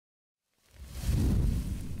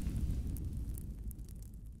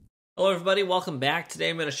Hello everybody, welcome back. Today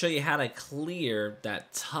I'm going to show you how to clear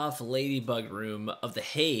that tough ladybug room of the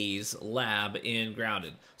Haze Lab in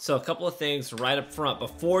Grounded. So a couple of things right up front.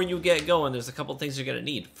 Before you get going, there's a couple of things you're going to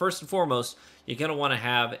need. First and foremost, you're going to want to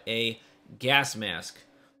have a gas mask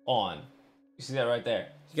on. You see that right there?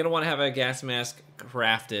 You're going to want to have a gas mask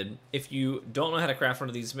crafted. If you don't know how to craft one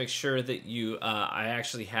of these, make sure that you, I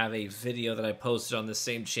actually have a video that I posted on this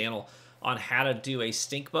same channel on how to do a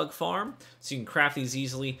stink bug farm, so you can craft these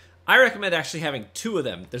easily. I recommend actually having 2 of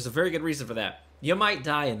them. There's a very good reason for that. You might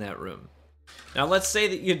die in that room. Now let's say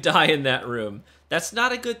that you die in that room. That's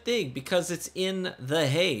not a good thing because it's in the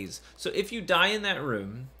haze. So if you die in that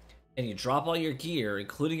room and you drop all your gear,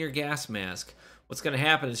 including your gas mask, what's going to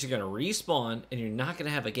happen is you're going to respawn and you're not going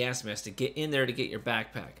to have a gas mask to get in there to get your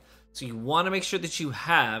backpack. So you want to make sure that you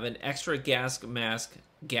have an extra gas mask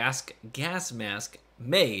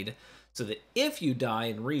made, so that if you die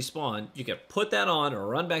and respawn, you can put that on or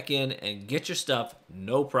run back in and get your stuff,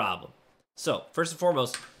 no problem. So, first and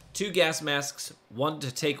foremost, 2 gas masks, 1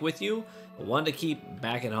 to take with you, 1 to keep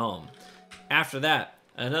back at home. After that,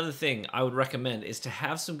 another thing I would recommend is to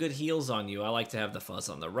have some good heals on you. I like to have the Fuzz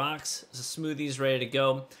on the Rocks, smoothies ready to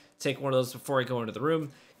go. Take one of those before I go into the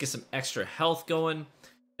room, get some extra health going.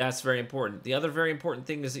 That's very important. The other very important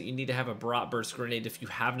thing is that you need to have a Burst grenade if you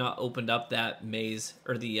have not opened up that maze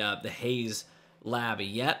or the Haze Lab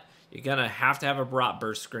yet. You're gonna have to have a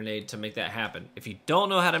Burst grenade to make that happen. If you don't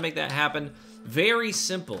know how to make that happen, very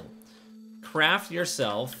simple. Craft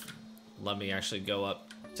yourself. Let me actually go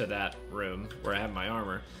up to that room where I have my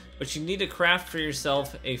armor. But you need to craft for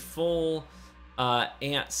yourself a full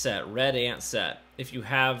ant set, red ant set. If you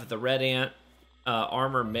have the red ant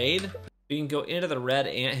armor made, you can go into the red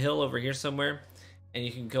ant hill over here somewhere, and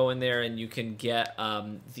you can go in there and you can get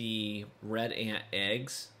the red ant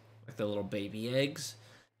eggs, like the little baby eggs.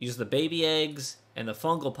 Use the baby eggs and the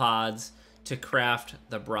fungal pods to craft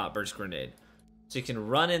the Burst grenade. So you can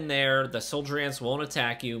run in there, the soldier ants won't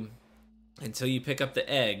attack you until you pick up the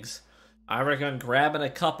eggs. I recommend grabbing a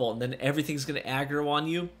couple, and then everything's going to aggro on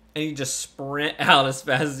you, and you just sprint out as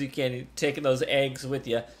fast as you can. You're taking those eggs with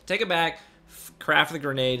you. Take it back. Craft the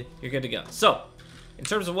grenade, you're good to go. So, in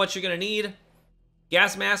terms of what you're going to need,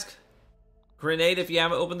 gas mask, grenade if you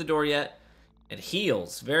haven't opened the door yet, and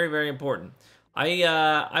heals. Very, very important.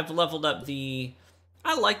 I've leveled up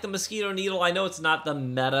I like the mosquito needle. I know it's not the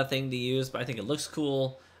meta thing to use, but I think it looks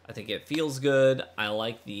cool. I think it feels good. I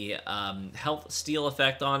like the health steal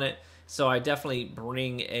effect on it. So I definitely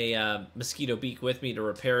bring a mosquito beak with me to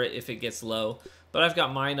repair it if it gets low. But I've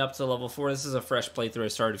got mine up to level 4. This is a fresh playthrough I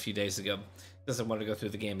started a few days ago. Doesn't want to go through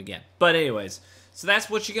the game again. But anyways, so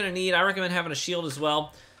that's what you're going to need. I recommend having a shield as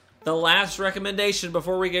well. The last recommendation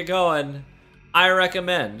before we get going, I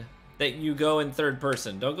recommend that you go in 3rd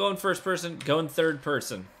person. Don't go in 1st person, go in 3rd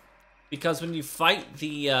person. Because when you fight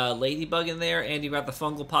the ladybug in there and you've got the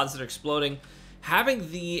fungal pods that are exploding,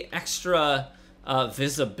 having the extra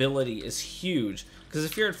visibility is huge. Because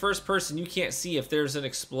if you're in 1st person, you can't see if there's an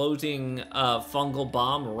exploding fungal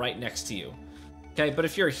bomb right next to you. Okay, but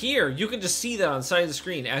if you're here, you can just see that on the side of the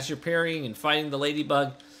screen as you're parrying and fighting the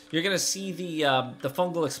ladybug. You're gonna see the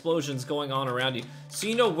fungal explosions going on around you, so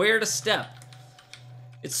you know where to step.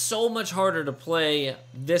 It's so much harder to play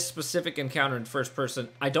this specific encounter in 1st person.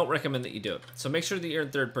 I don't recommend that you do it. So make sure that you're in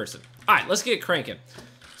 3rd person. All right, let's get cranking.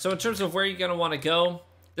 So in terms of where you're gonna want to go,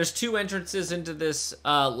 there's 2 entrances into this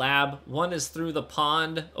lab. One is through the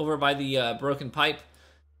pond over by the broken pipe.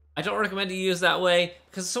 I don't recommend you use that way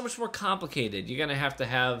because it's so much more complicated. You're gonna have to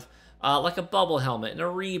have like a bubble helmet and a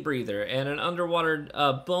rebreather and an underwater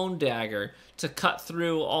bone dagger to cut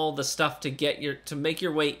through all the stuff to make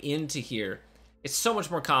your way into here. It's so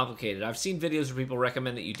much more complicated. I've seen videos where people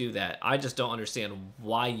recommend that you do that. I just don't understand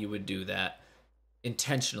why you would do that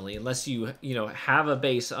intentionally, unless you have a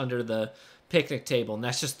base under the picnic table and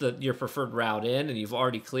that's just your preferred route in and you've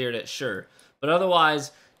already cleared it, sure. But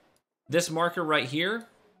otherwise, this marker right here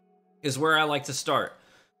is where I like to start.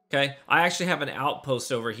 Okay, I actually have an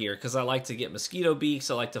outpost over here because I like to get mosquito beaks.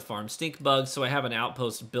 I like to farm stink bugs, so I have an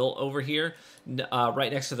outpost built over here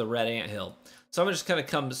right next to the red ant hill. So I'm just gonna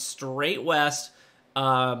come straight west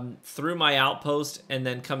through my outpost and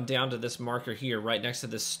then come down to this marker here right next to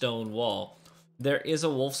this stone wall. There is a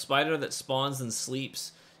wolf spider that spawns and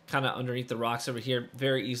sleeps kind of underneath the rocks over here.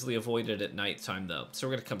 Very easily avoided at nighttime though. So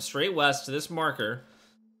we're gonna come straight west to this marker,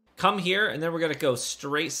 come here, and then we're gonna go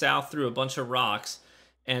straight south through a bunch of rocks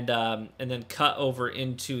and then cut over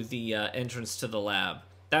into the entrance to the lab.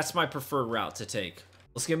 That's my preferred route to take.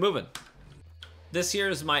 Let's get moving. This here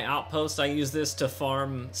is my outpost. I use this to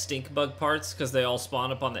farm stink bug parts because they all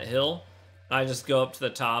spawn up on the hill. I just go up to the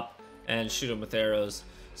top and shoot them with arrows.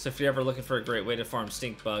 So if you're ever looking for a great way to farm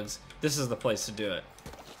stink bugs, this is the place to do it.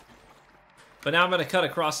 But now I'm going to cut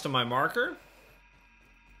across to my marker.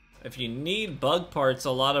 If you need bug parts,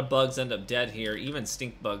 a lot of bugs end up dead here, even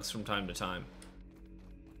stink bugs from time to time.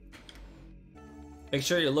 Make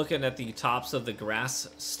sure you're looking at the tops of the grass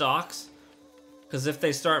stalks, because if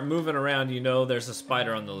they start moving around, you know there's a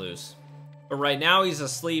spider on the loose. But right now he's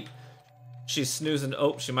asleep. She's snoozing.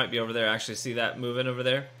 Oh, she might be over there. Actually, see that moving over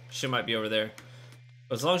there? She might be over there.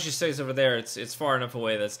 But as long as she stays over there, it's far enough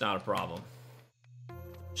away that's not a problem.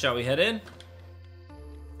 Shall we head in?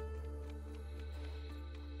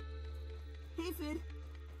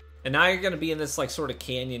 And now you're going to be in this like sort of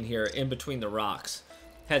canyon here in between the rocks.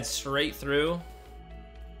 Head straight through.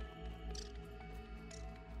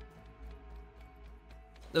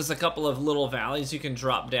 There's a couple of little valleys you can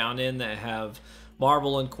drop down in that have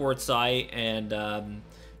marble and quartzite and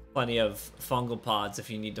plenty of fungal pods if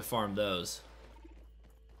you need to farm those.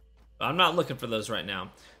 But I'm not looking for those right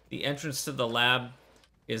now. The entrance to the lab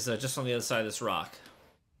is just on the other side of this rock.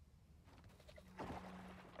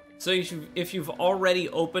 So if you've already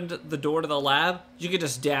opened the door to the lab, you can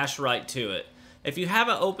just dash right to it. If you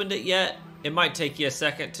haven't opened it yet, it might take you a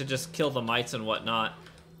second to just kill the mites and whatnot.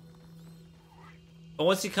 But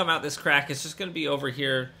once you come out this crack, it's just going to be over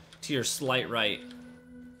here to your slight right.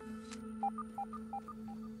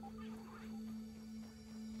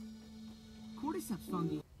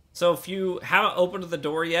 So if you haven't opened the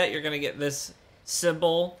door yet, you're going to get this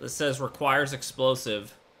symbol that says requires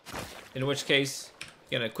explosive. In which case,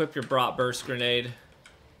 you're going to equip your Brat Burst Grenade.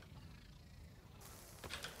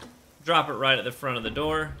 Drop it right at the front of the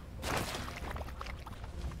door.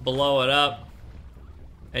 Blow it up.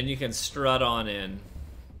 And you can strut on in.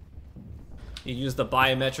 You use the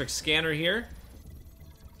biometric scanner here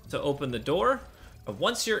to open the door. But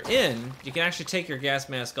once you're in, you can actually take your gas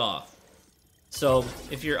mask off. So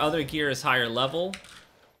if your other gear is higher level,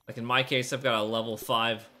 like in my case, I've got a level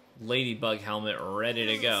 5 Ladybug helmet ready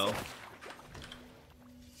to go.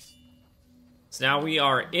 So now we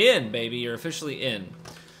are in, baby. You're officially in.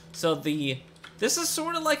 So this is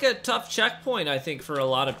sort of like a tough checkpoint, I think, for a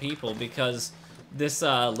lot of people, because this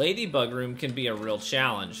Ladybug room can be a real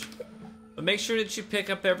challenge. But make sure that you pick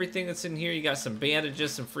up everything that's in here. You got some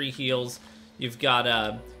bandages, some free heals. You've got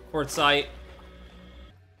quartzite.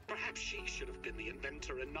 Perhaps she should have been the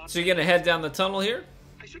inventor and not. So you're gonna head down the tunnel here.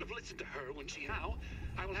 I should have listened to her when she. Now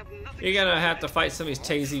I will have nothing. You're gonna have to fight some of these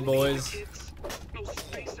Tazy boys. No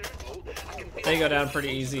spacer. Oh, I can They go down pretty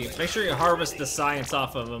easy. Make sure you harvest the science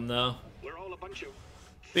off of them, though. We're all a bunch of.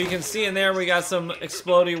 But you can see in there we got some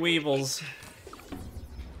exploding weevils.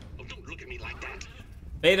 Oh, don't look at me like that.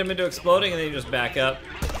 Bait them into exploding and then you just back up.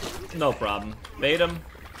 No problem. Bait them,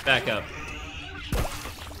 back up.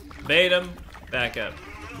 Bait them, back up.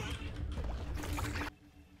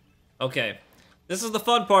 Okay, this is the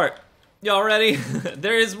fun part. Y'all ready?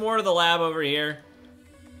 There is more to the lab over here.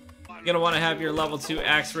 You're gonna want to have your level 2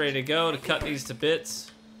 axe ready to go to cut these to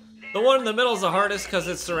bits. The one in the middle is the hardest because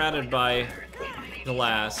it's surrounded by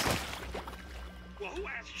glass. Well, who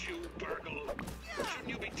asked you, BURGL? Shouldn't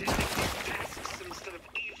you be taking these tasks instead of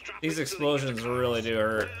eavesdropping? These explosions really do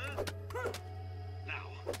hurt. Now,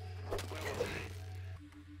 where was I?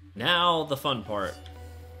 Now the fun part.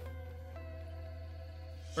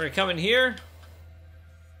 We're gonna come in here.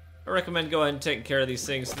 I recommend go ahead and taking care of these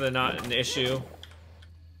things so they're not an issue.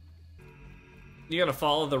 You're gonna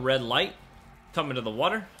follow the red light, come into the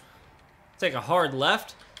water, take a hard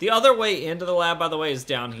left. The other way into the lab, by the way, is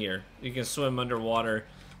down here. You can swim underwater.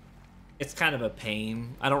 It's kind of a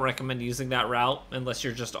pain. I don't recommend using that route unless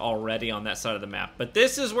you're just already on that side of the map. But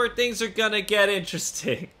this is where things are gonna get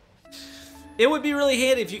interesting. It would be really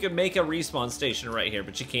handy if you could make a respawn station right here,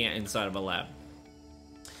 but you can't inside of a lab.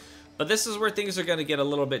 But this is where things are gonna get a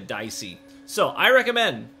little bit dicey. So I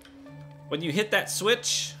recommend when you hit that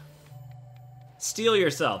switch, steel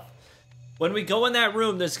yourself. When we go in that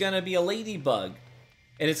room, there's gonna be a ladybug.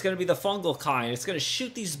 And it's gonna be the fungal kind. It's gonna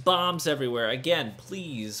shoot these bombs everywhere. Again,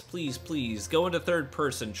 please, please, please, go into third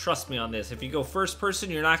person. Trust me on this. If you go first person,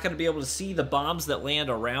 you're not gonna be able to see the bombs that land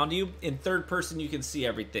around you. In third person, you can see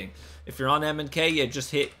everything. If you're on M&K, you just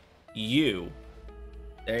hit U.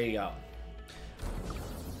 There you go.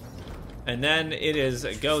 And then it is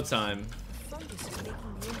go time.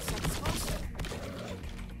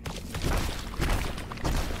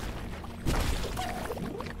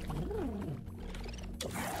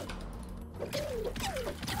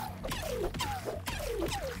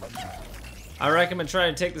 I recommend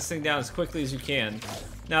trying to take this thing down as quickly as you can.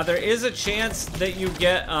 Now there is a chance that you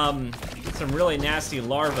get some really nasty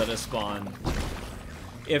larvae to spawn.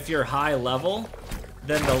 If you're high level,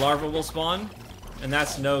 then the larva will spawn. and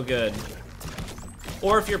that's no good.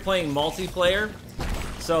 Or if you're playing multiplayer.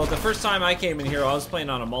 So the first time I came in here, I was playing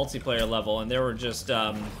on a multiplayer level, and there were just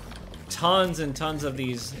tons and tons of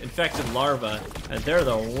these infected larvae, and they're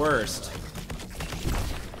the worst.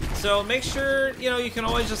 So make sure, you know, you can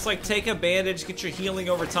always just like take a bandage, get your healing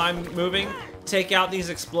over time moving, take out these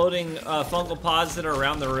exploding fungal pods that are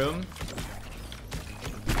around the room,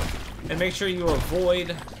 and make sure you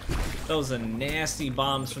avoid those nasty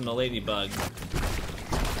bombs from the ladybug.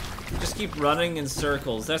 Just keep running in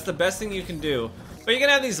circles. That's the best thing you can do. But you're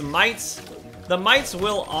gonna have these mites. The mites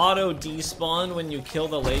will auto despawn when you kill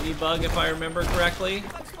the ladybug, if I remember correctly.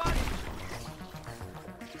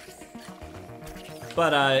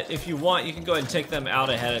 But if you want, you can go ahead and take them out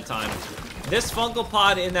ahead of time. This fungal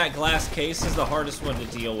pod in that glass case is the hardest one to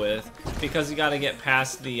deal with because you gotta get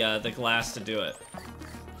past the glass to do it.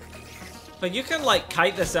 But you can like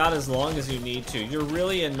kite this out as long as you need to. You're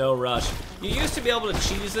really in no rush. You used to be able to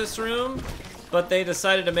cheese this room, but they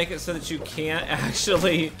decided to make it so that you can't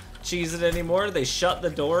actually cheese it anymore. They shut the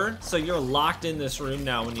door, so you're locked in this room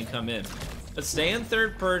now when you come in. But stay in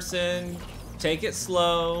third person, take it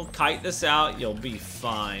slow, kite this out, you'll be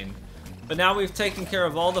fine. But now we've taken care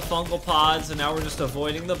of all the fungal pods, and now we're just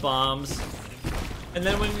avoiding the bombs. And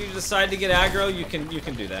then when you decide to get aggro, you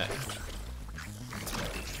can do that.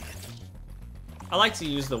 I like to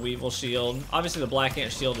use the Weevil shield. Obviously the Black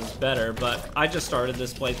Ant shield is better, but I just started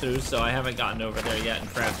this playthrough, so I haven't gotten over there yet and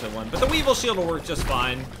crafted one. But the Weevil shield will work just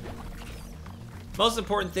fine. Most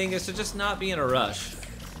important thing is to just not be in a rush.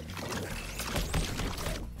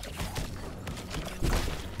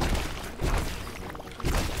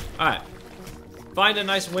 Alright. Find a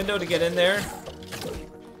nice window to get in there.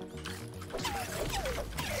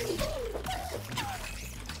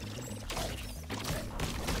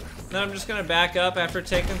 Then I'm just gonna back up after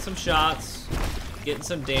taking some shots, getting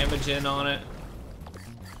some damage in on it.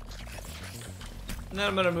 And then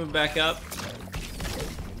I'm gonna move back up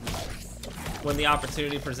when the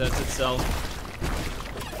opportunity presents itself.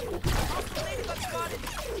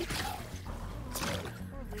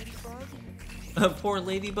 Poor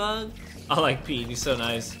ladybug. I like Pete, he's so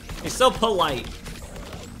nice. He's so polite.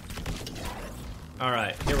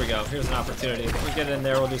 Alright, here we go. Here's an opportunity. If we get in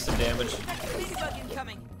there, we'll do some damage. Ladybug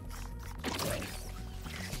incoming.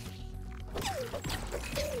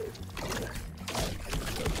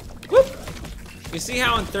 Whoop! You see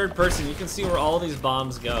how in third person you can see where all these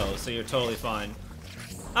bombs go, so you're totally fine.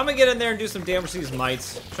 I'm gonna get in there and do some damage to these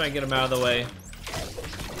mites. Try and get them out of the way.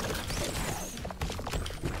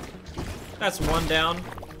 That's one down.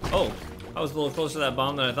 Oh, I was a little closer to that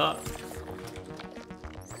bomb than I thought.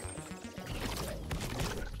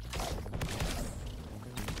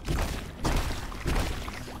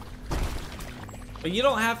 But you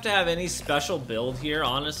don't have to have any special build here,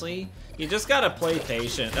 honestly. You just gotta play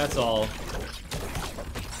patient, that's all.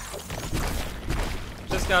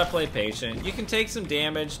 Just gotta play patient. You can take some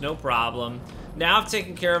damage, no problem. Now I've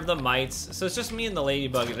taken care of the mites, so it's just me and the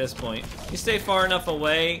ladybug at this point. You stay far enough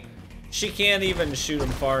away, she can't even shoot them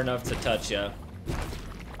far enough to touch you.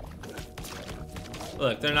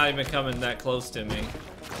 Look, they're not even coming that close to me.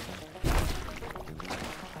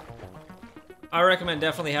 I recommend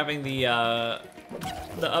definitely having the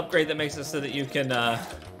upgrade that makes it so that you can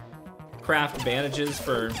craft bandages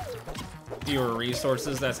for fewer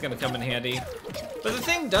resources. That's gonna come in handy. But the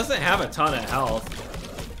thing doesn't have a ton of health.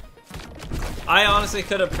 I honestly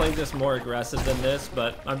could have played this more aggressive than this,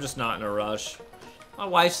 but I'm just not in a rush. My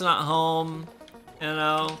wife's not home, you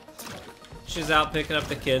know. She's out picking up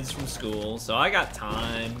the kids from school, so I got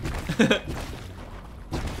time.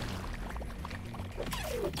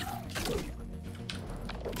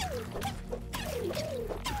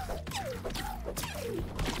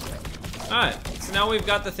 Alright, so now we've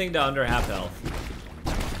got the thing to under half health.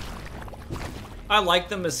 I like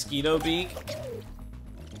the mosquito beak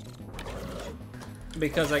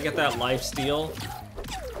because I get that life steal.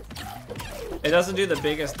 It doesn't do the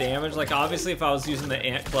biggest damage. Like, obviously, if I was using the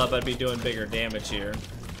ant club, I'd be doing bigger damage here.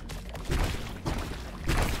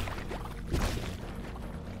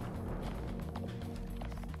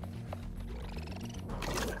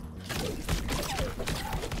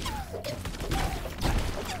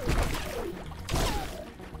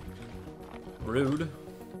 Rude.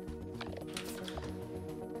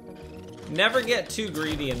 Never get too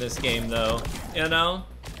greedy in this game, though, you know?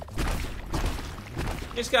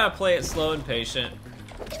 You just gotta play it slow and patient.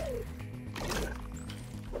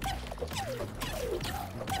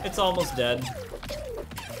 It's almost dead.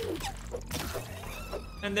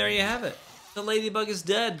 And there you have it. The ladybug is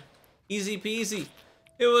dead. Easy peasy.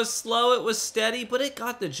 It was slow, it was steady, but it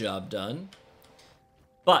got the job done.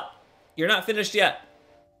 But you're not finished yet.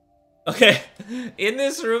 Okay, in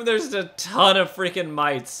this room, there's a ton of freaking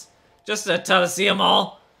mites. Just a ton of, see them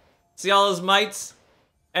all? See all those mites?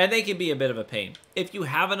 And they can be a bit of a pain. If you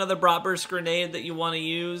have another Bratwurst grenade that you want to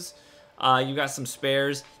use, you got some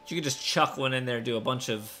spares, you can just chuck one in there, do a bunch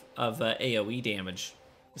of AoE damage.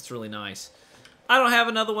 It's really nice. I don't have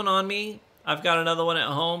another one on me. I've got another one at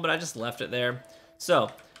home, but I just left it there. So,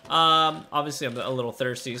 obviously I'm a little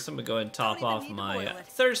thirsty, so I'm gonna go ahead and top off my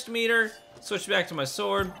thirst meter, switch back to my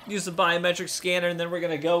sword, use the biometric scanner, and then we're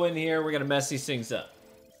gonna go in here, we're gonna mess these things up.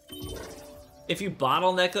 If you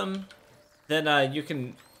bottleneck them, then you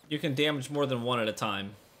can damage more than one at a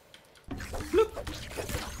time. Bloop.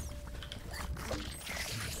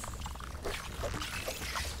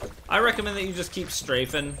 I recommend that you just keep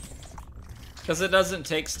strafing, because it doesn't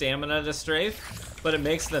take stamina to strafe, but it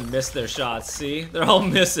makes them miss their shots. See? They're all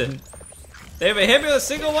missing. They haven't hit me with a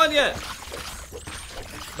single one yet.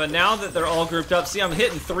 But now that they're all grouped up, see, I'm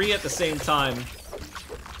hitting 3 at the same time.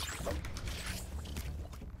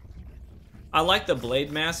 I like the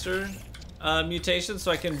Blade Master mutation,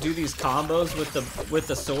 so I can do these combos with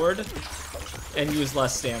the sword and use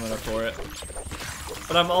less stamina for it.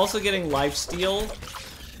 But I'm also getting lifesteal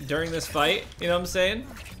during this fight, you know what I'm saying?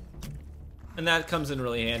 And that comes in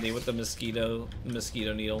really handy with the mosquito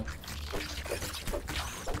needle.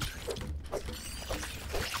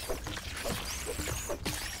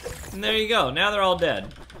 And there you go, now they're all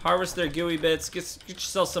dead. Harvest their gooey bits, get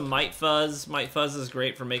yourself some Mite Fuzz. Mite Fuzz is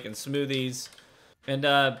great for making smoothies. And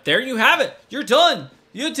there you have it, you're done!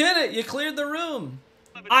 You did it, you cleared the room!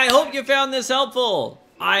 I hope you found this helpful!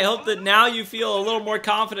 I hope that now you feel a little more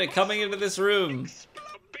confident coming into this room.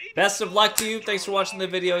 Best of luck to you, thanks for watching the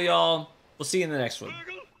video, y'all. We'll see you in the next one.